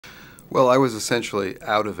Well, I was essentially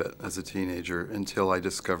out of it as a teenager until I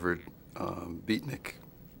discovered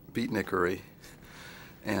beatnickery,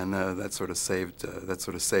 and that sort of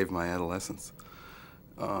saved my adolescence.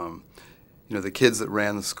 You know, the kids that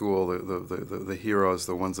ran the school, the heroes,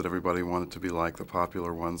 the ones that everybody wanted to be like, the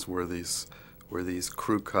popular ones, were these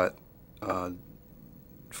crew-cut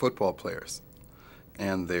football players,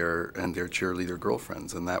 and their cheerleader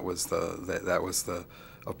girlfriends, and that was the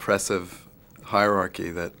oppressive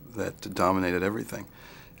hierarchy that dominated everything.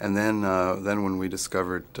 And then when we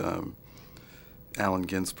discovered Allen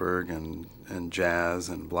Ginsberg and jazz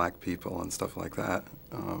and black people and stuff like that,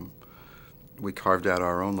 we carved out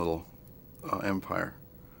our own little empire.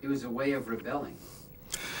 It was a way of rebelling.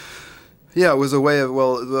 Yeah, it was a way of,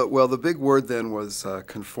 well, the big word then was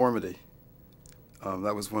conformity.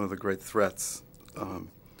 That was one of the great threats.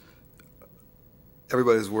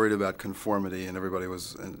 Everybody was worried about conformity, and everybody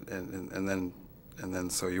was, and then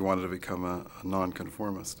so you wanted to become a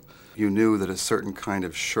nonconformist. You knew that a certain kind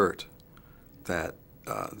of shirt that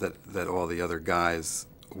all the other guys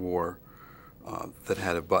wore, that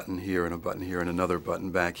had a button here and a button here and another button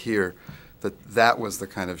back here, that was the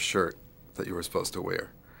kind of shirt that you were supposed to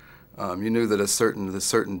wear. You knew that the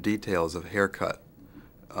certain details of haircut,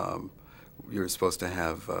 you were supposed to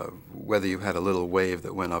have, whether you had a little wave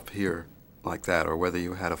that went up here like that, or whether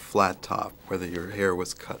you had a flat top, whether your hair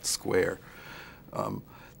was cut square.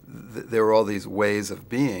 There were all these ways of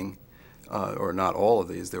being, or not all of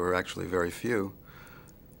these, there were actually very few.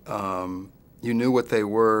 You knew what they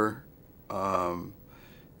were.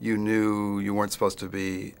 You knew you weren't supposed to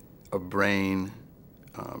be a brain,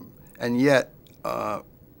 and yet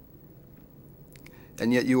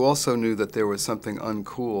you also knew that there was something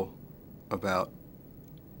uncool about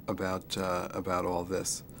all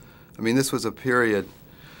this. I mean, this was a period.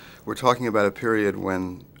 We're talking about a period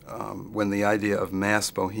when the idea of mass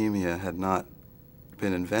bohemia had not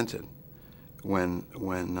been invented, when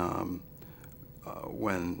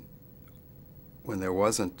there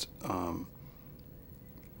wasn't a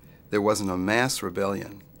mass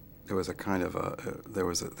rebellion. There was a kind of there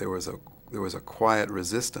was a quiet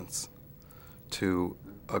resistance to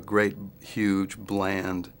a great, huge,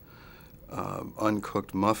 bland,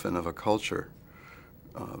 uncooked muffin of a culture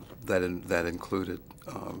that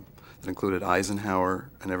included Eisenhower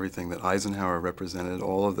and everything that Eisenhower represented.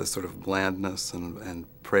 All of this sort of blandness and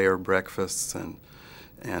prayer breakfasts and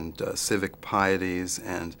civic pieties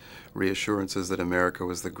and reassurances that America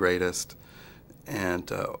was the greatest, and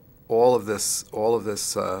all of this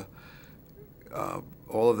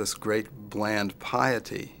great bland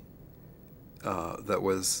piety that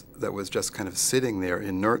was just kind of sitting there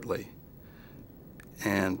inertly,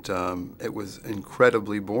 and it was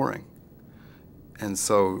incredibly boring. And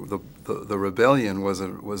so the rebellion was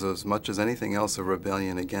as much as anything else a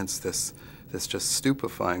rebellion against this just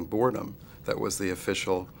stupefying boredom that was the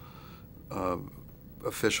official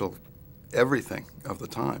everything of the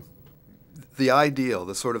time. The ideal,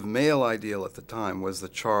 the sort of male ideal at the time, was the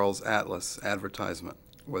Charles Atlas advertisement.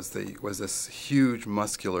 Was this huge,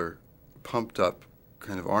 muscular, pumped up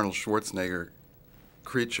kind of Arnold Schwarzenegger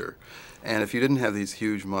creature, and if you didn't have these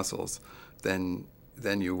huge muscles, then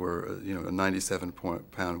you were a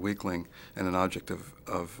 97-pound weakling and an object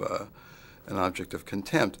of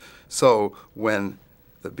contempt. So when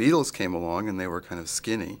the Beatles came along and they were kind of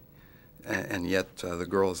skinny, and yet the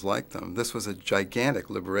girls liked them, this was a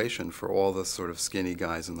gigantic liberation for all the sort of skinny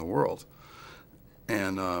guys in the world.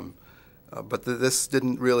 And but this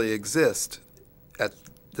didn't really exist in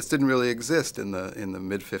the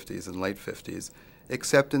mid-50s and late 50s,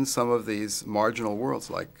 except in some of these marginal worlds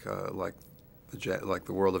like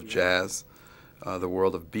the world of jazz, the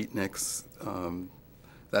world of beatniks,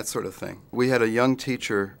 that sort of thing. We had a young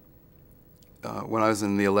teacher when I was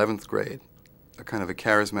in the 11th grade, a kind of a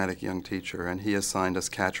charismatic young teacher, and he assigned us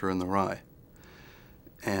Catcher in the Rye,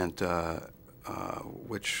 and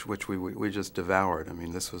which we just devoured. I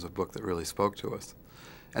mean, this was a book that really spoke to us.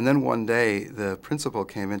 And then one day, the principal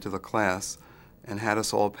came into the class and had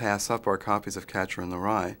us all pass up our copies of Catcher in the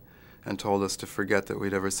Rye and told us to forget that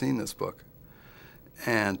we'd ever seen this book.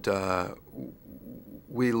 And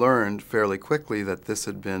we learned fairly quickly that this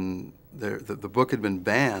had been, the book had been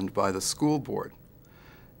banned by the school board.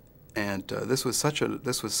 And this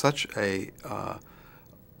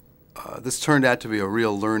turned out to be a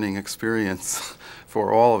real learning experience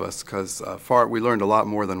for all of us, because we learned a lot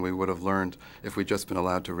more than we would have learned if we'd just been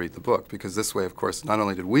allowed to read the book. Because this way, of course, not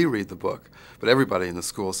only did we read the book, but everybody in the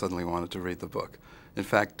school suddenly wanted to read the book. In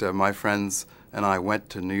fact, my friends and I went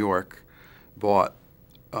to New York, bought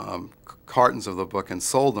cartons of the book and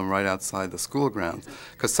sold them right outside the school grounds,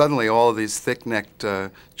 because suddenly all of these thick-necked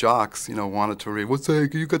jocks, wanted to read. What's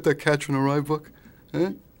that? You got that Catcher in the Rye book?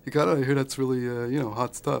 Eh? You got it? I hear that's really,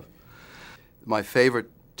 hot stuff. My favorite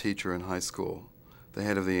teacher in high school, the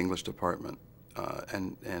head of the English department,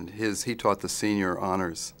 he taught the senior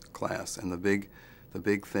honors class, and the big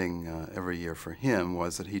thing every year for him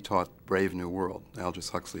was that he taught Brave New World,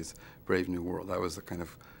 Aldous Huxley's Brave New World. That was the kind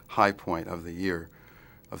of high point of the year,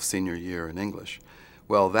 of senior year in English.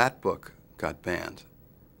 Well, that book got banned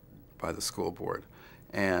by the school board,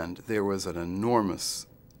 and there was an enormous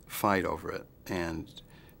fight over it, and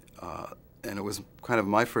it was kind of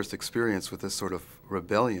my first experience with this sort of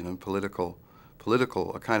rebellion and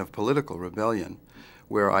a kind of political rebellion,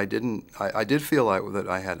 where I did feel that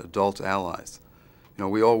I had adult allies.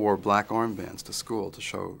 We all wore black armbands to school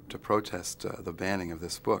to protest the banning of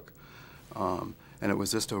this book, and it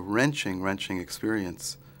was just a wrenching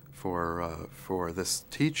experience for this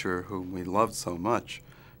teacher whom we loved so much,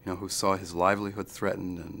 who saw his livelihood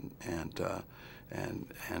threatened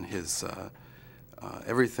and his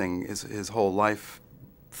everything, his whole life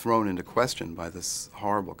thrown into question by this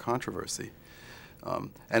horrible controversy.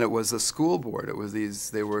 And it was the school board.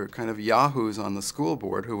 They were kind of yahoos on the school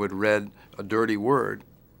board who had read a dirty word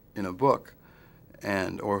in a book,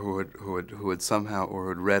 or who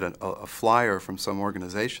had read a flyer from some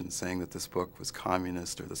organization saying that this book was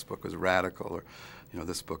communist, or this book was radical, or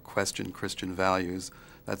this book questioned Christian values,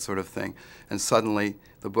 that sort of thing. And suddenly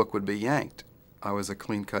the book would be yanked. I was a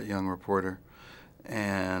clean-cut young reporter,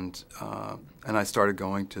 and I started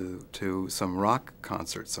going to some rock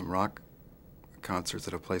concerts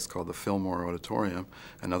at a place called the Fillmore Auditorium,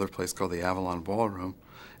 another place called the Avalon Ballroom,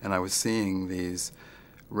 and I was seeing these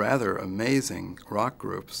rather amazing rock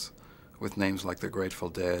groups with names like the Grateful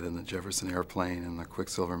Dead and the Jefferson Airplane and the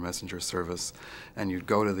Quicksilver Messenger Service, and you'd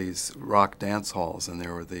go to these rock dance halls, and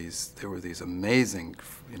there were these amazing,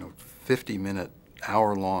 50-minute,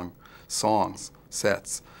 hour-long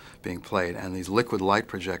sets being played, and these liquid light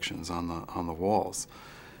projections on the walls,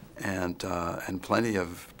 and plenty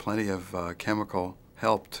of chemical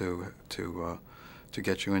help to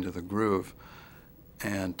get you into the groove.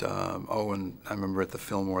 And and I remember at the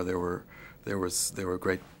Fillmore there were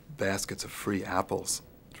great baskets of free apples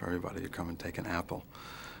for everybody to come and take an apple.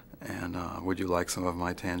 And would you like some of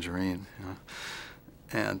my tangerine?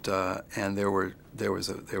 And there were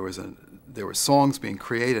songs being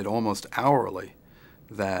created almost hourly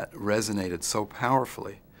that resonated so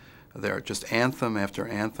powerfully. There are just anthem after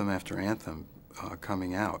anthem after anthem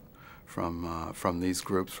coming out from these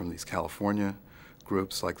groups, from these California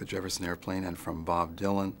groups like the Jefferson Airplane, and from Bob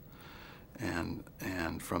Dylan,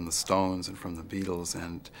 and from the Stones, and from the Beatles,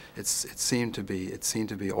 and it seemed to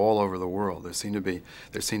be all over the world. There seemed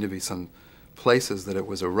to be some places that it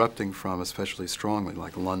was erupting from especially strongly,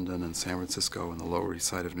 like London and San Francisco and the Lower East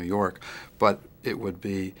Side of New York, but it would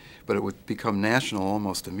become national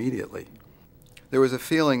almost immediately. There was a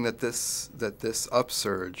feeling that this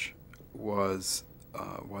upsurge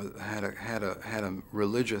had a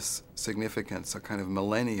religious significance, a kind of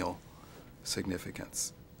millennial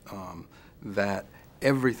significance, that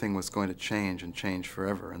everything was going to change and change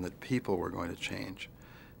forever, and that people were going to change,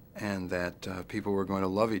 and that people were going to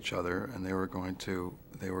love each other, and they were going to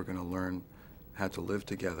learn how to live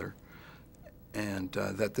together, and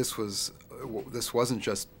that this wasn't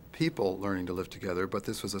just people learning to live together, but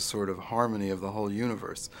this was a sort of harmony of the whole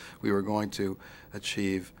universe. We were going to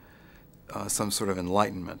achieve some sort of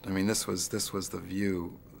enlightenment. I mean, this was the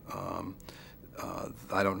view.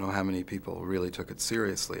 I don't know how many people really took it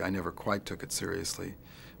seriously. I never quite took it seriously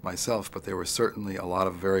myself, but there were certainly a lot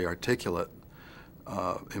of very articulate,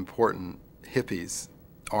 important hippies,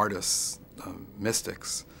 artists,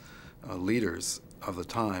 mystics, leaders of the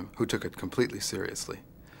time who took it completely seriously.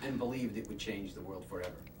 And believed it would change the world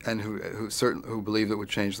forever. And who believed it would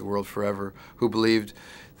change the world forever. Who believed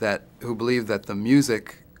that the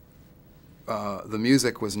music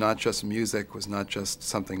was not just music, was not just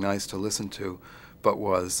something nice to listen to, but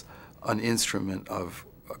was an instrument of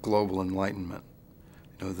global enlightenment.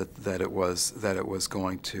 That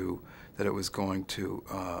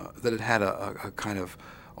it had a kind of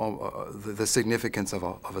the significance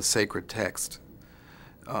of a sacred text.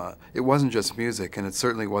 It wasn't just music, and it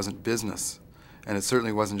certainly wasn't business, and it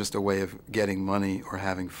certainly wasn't just a way of getting money or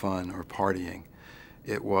having fun or partying.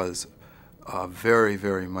 It was very,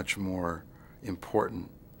 very much more important,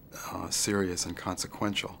 serious, and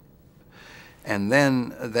consequential. And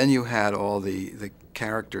then you had all the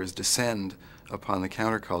characters descend upon the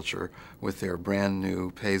counterculture with their brand new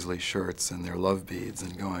paisley shirts and their love beads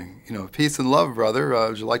and going, peace and love, brother.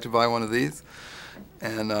 Would you like to buy one of these?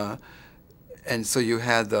 And so you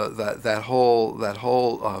had that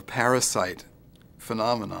whole parasite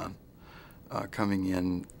phenomenon coming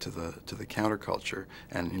in to the counterculture,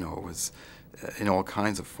 and it was in all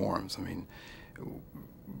kinds of forms. I mean,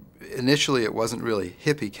 initially it wasn't really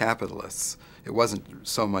hippie capitalists. It wasn't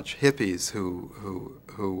so much hippies who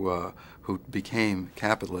became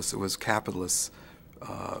capitalists. It was capitalists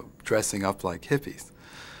dressing up like hippies.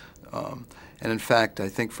 And in fact, I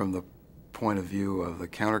think from the point of view of the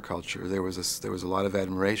counterculture, there was a lot of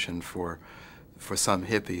admiration for some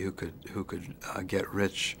hippie who could get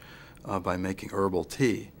rich by making herbal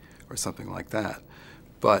tea or something like that.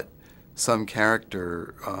 But some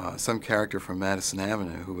character from Madison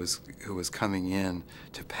Avenue who was coming in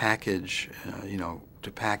to package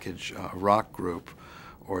a rock group,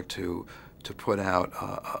 or to put out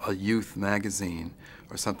a youth magazine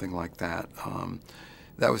or something like that.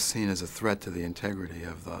 That was seen as a threat to the integrity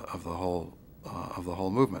of the whole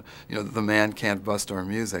movement. The man can't bust our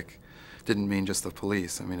music didn't mean just the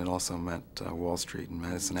police. I mean, it also meant Wall Street and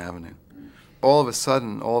Madison Avenue. All of a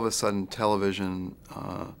sudden, television,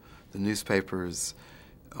 the newspapers,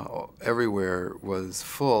 everywhere was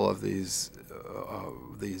full of these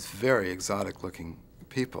very exotic-looking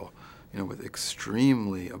people, with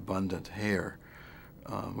extremely abundant hair,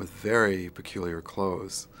 with very peculiar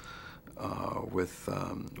clothes, with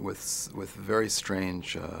very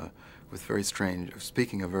strange,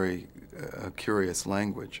 speaking a very curious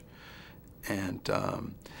language, and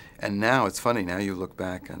now it's funny. Now you look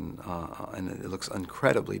back and it looks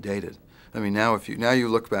incredibly dated. I mean, now you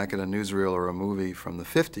look back at a newsreel or a movie from the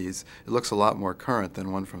 50s, it looks a lot more current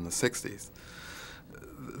than one from the 60s.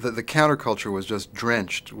 The counterculture was just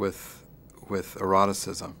drenched with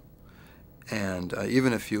eroticism, and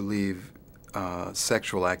even if you leave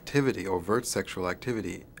sexual activity, overt sexual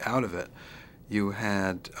activity, out of it, you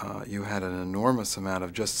had an enormous amount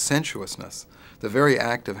of just sensuousness. The very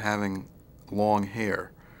act of having long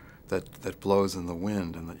hair that blows in the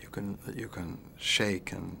wind and that you can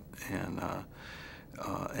shake and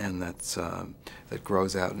that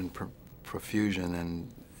grows out in profusion,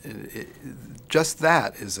 and just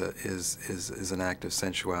that is an act of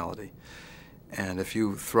sensuality. And if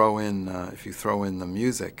you throw in the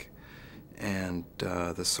music and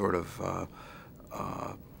the sort of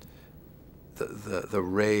the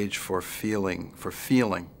rage for feeling,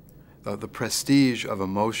 the prestige of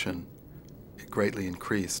emotion greatly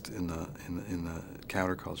increased in the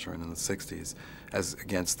counterculture and in the 60s, as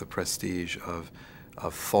against the prestige of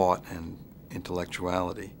thought and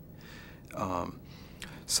intellectuality.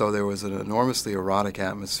 So there was an enormously erotic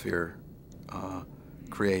atmosphere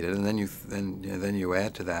created, and then you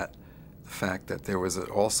add to that the fact that there was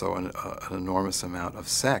also an enormous amount of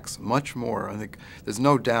sex, much more. I think there's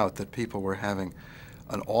no doubt that people were having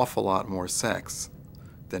an awful lot more sex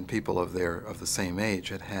than people of the same age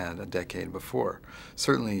had a decade before.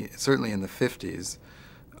 Certainly in the 50s.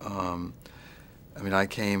 I mean, I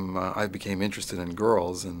became interested in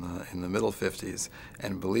girls in the middle 50s,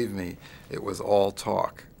 and believe me, it was all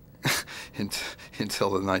talk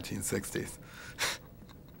until the 1960s.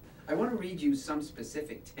 I want to read you some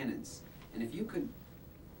specific tenets, and if you could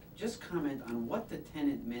just comment on what the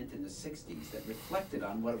tenet meant in the 60s that reflected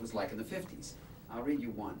on what it was like in the 50s. I'll read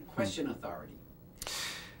you one. Question authority.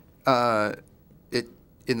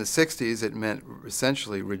 In the 60s, it meant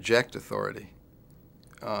essentially reject authority,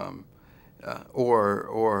 and the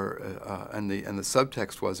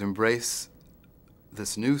subtext was embrace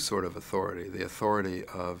this new sort of authority, the authority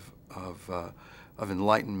of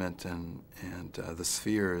enlightenment and the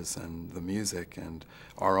spheres and the music and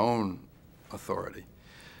our own authority.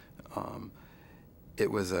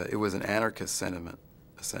 It was an anarchist sentiment,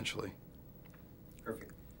 essentially.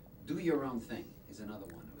 Perfect. Do your own thing is another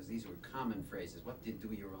one. These were common phrases. What did do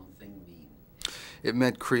your own thing mean? It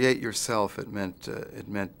meant create yourself. It meant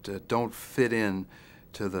don't fit in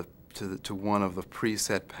to one of the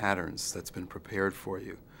preset patterns that's been prepared for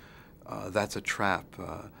you. That's a trap.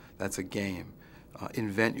 That's a game.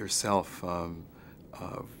 Invent yourself.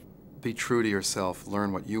 Be true to yourself.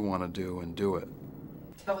 Learn what you want to do and do it.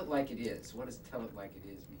 Tell it like it is. What does tell it like it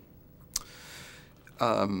is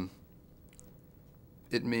mean?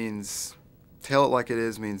 It means, tell it like it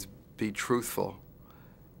is means be truthful.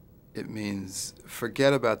 It means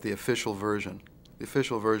forget about the official version. The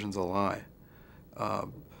official version's a lie.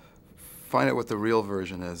 Find out what the real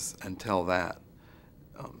version is and tell that.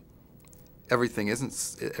 Everything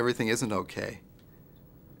isn't okay.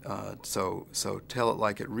 So tell it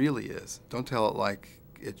like it really is. Don't tell it like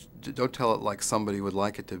somebody would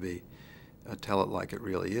like it to be. Tell it like it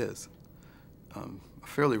really is. A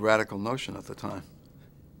fairly radical notion at the time.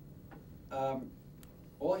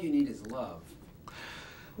 all you need is love.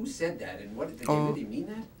 Who said that, and what did they really mean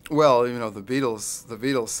that? Well, you know, the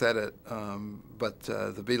Beatles said it, but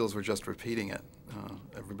the Beatles were just repeating it.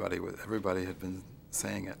 Everybody had been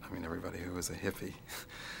saying it. I mean, everybody who was a hippie.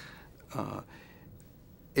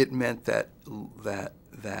 It meant that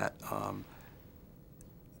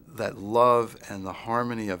love and the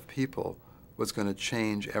harmony of people was going to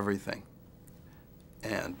change everything.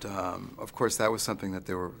 And of course, that was something that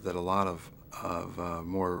a lot of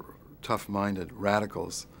more tough-minded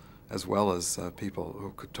radicals, as well as people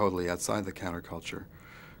who could totally outside the counterculture,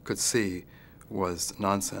 could see was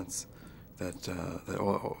nonsense. That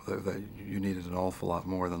you needed an awful lot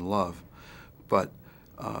more than love, but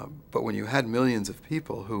when you had millions of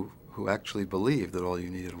people who actually believed that all you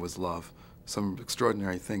needed was love, some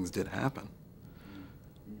extraordinary things did happen.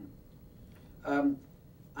 I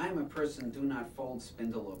am a person, do not fold,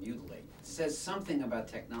 spindle, or mutilate. It says something about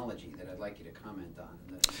technology that I'd like you to comment on.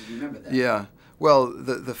 Do you remember that? Yeah. Well,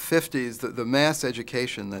 the 50s, the mass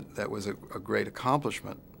education that was a great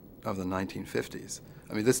accomplishment of the 1950s.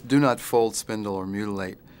 I mean, this do not fold, spindle, or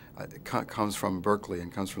mutilate comes from Berkeley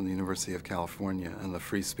and comes from the University of California and the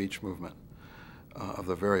free speech movement of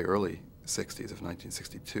the very early 60s, of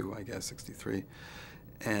 1962, I guess, 63.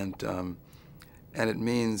 And it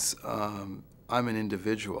means I'm an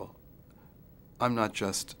individual. I'm not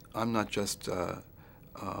just a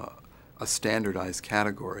standardized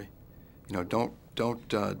category. You know, don't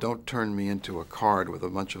turn me into a card with a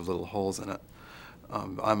bunch of little holes in it.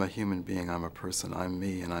 I'm a human being. I'm a person. I'm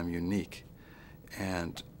me, and I'm unique.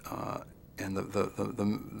 And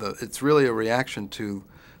it's really a reaction to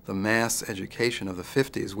the mass education of the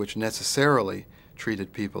 50s, which necessarily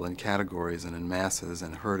treated people in categories and in masses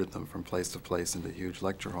and herded them from place to place into huge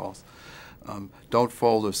lecture halls. Don't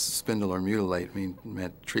fold or spindle or mutilate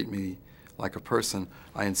meant treat me like a person.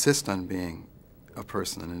 I insist on being a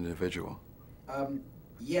person, an individual.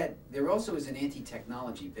 Yet there also is an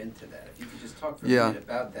anti-technology bent to that. If you could just talk for a minute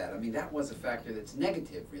about that. I mean, that was a factor that's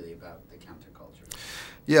negative, really, about the counterculture.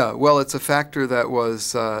 Yeah, well, it's a factor that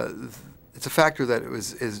was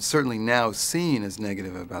is certainly now seen as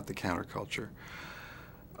negative about the counterculture.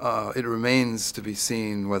 It remains to be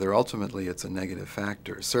seen whether ultimately it's a negative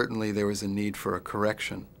factor. Certainly, there was a need for a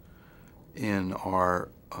correction in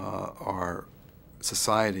our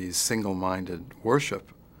society's single-minded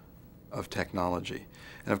worship of technology.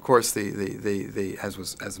 And of course,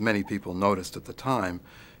 as many people noticed at the time,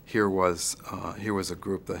 here was a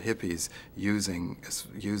group, the hippies, using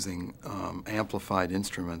amplified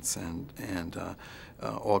instruments and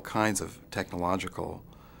all kinds of technological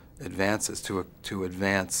advances to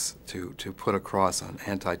put across an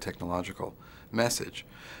anti-technological message.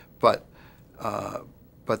 But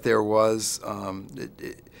there was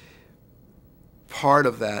part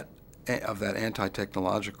of that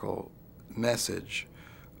anti-technological message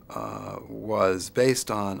was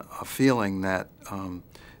based on a feeling that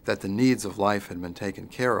the needs of life had been taken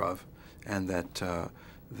care of, and that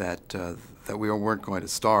we weren't going to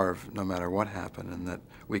starve no matter what happened, and that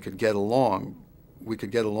we could get along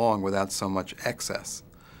without so much excess.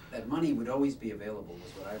 That money would always be available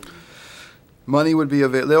was what I remember. Money would be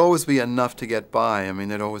available. There'd always be enough to get by. I mean,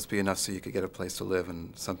 there'd always be enough so you could get a place to live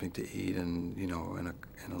and something to eat, and and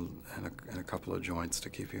a couple of joints to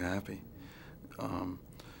keep you happy.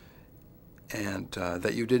 And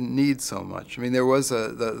that you didn't need so much. I mean, there was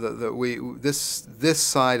this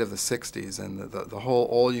side of the 60s and the whole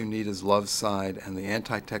all you need is love side and the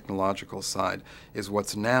anti-technological side is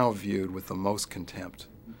what's now viewed with the most contempt,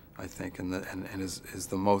 I think, and is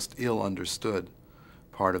the most ill understood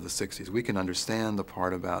part of the 60s. We can understand the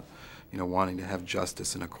part about, wanting to have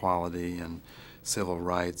justice and equality and civil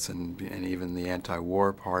rights and even the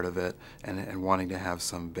anti-war part of it and wanting to have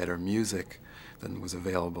some better music than was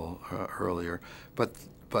available earlier, but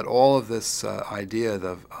all of this idea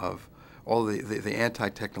of all the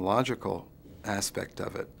anti-technological aspect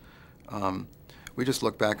of it, we just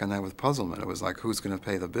look back on that with puzzlement. It was like, who's going to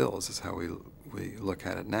pay the bills is how we look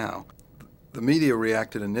at it now. The media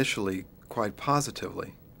reacted initially quite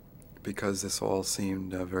positively because this all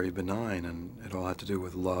seemed very benign and it all had to do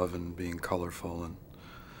with love and being colorful and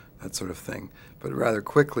that sort of thing. But rather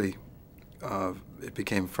quickly, it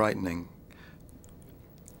became frightening.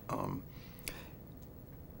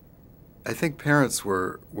 I think parents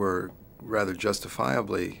were rather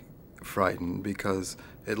justifiably frightened because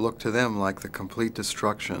it looked to them like the complete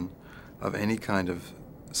destruction of any kind of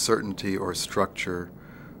certainty or structure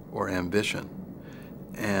or ambition,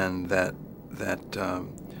 and that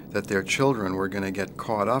their children were going to get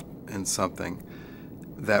caught up in something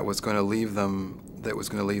that was going to leave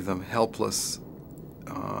them helpless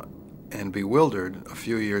and bewildered a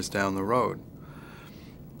few years down the road.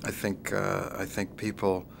 I think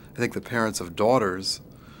the parents of daughters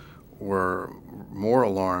were more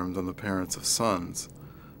alarmed than the parents of sons.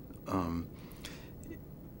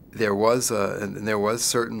 There was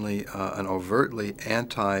certainly an overtly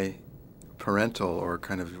anti-parental or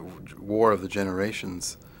kind of war of the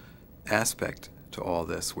generations aspect to all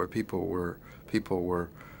this, where people were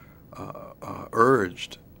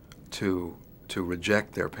urged to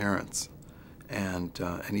reject their parents, and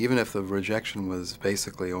even if the rejection was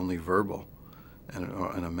basically only verbal,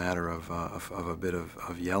 and a matter of a bit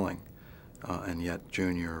of yelling, and yet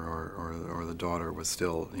Junior or the daughter was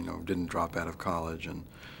still, didn't drop out of college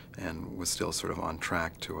and was still sort of on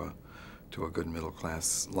track to a good middle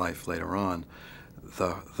class life later on,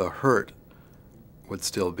 the hurt would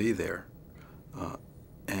still be there,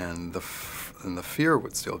 and the fear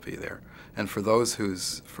would still be there. And for those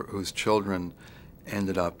whose children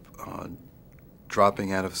ended up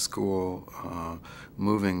dropping out of school,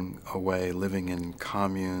 moving away, living in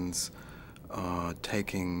communes,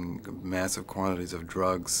 taking massive quantities of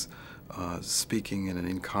drugs, speaking in an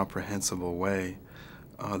incomprehensible way,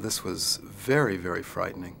 this was very, very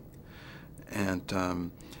frightening. And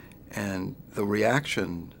the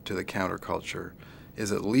reaction to the counterculture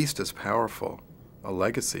is at least as powerful a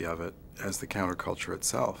legacy of it as the counterculture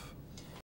itself.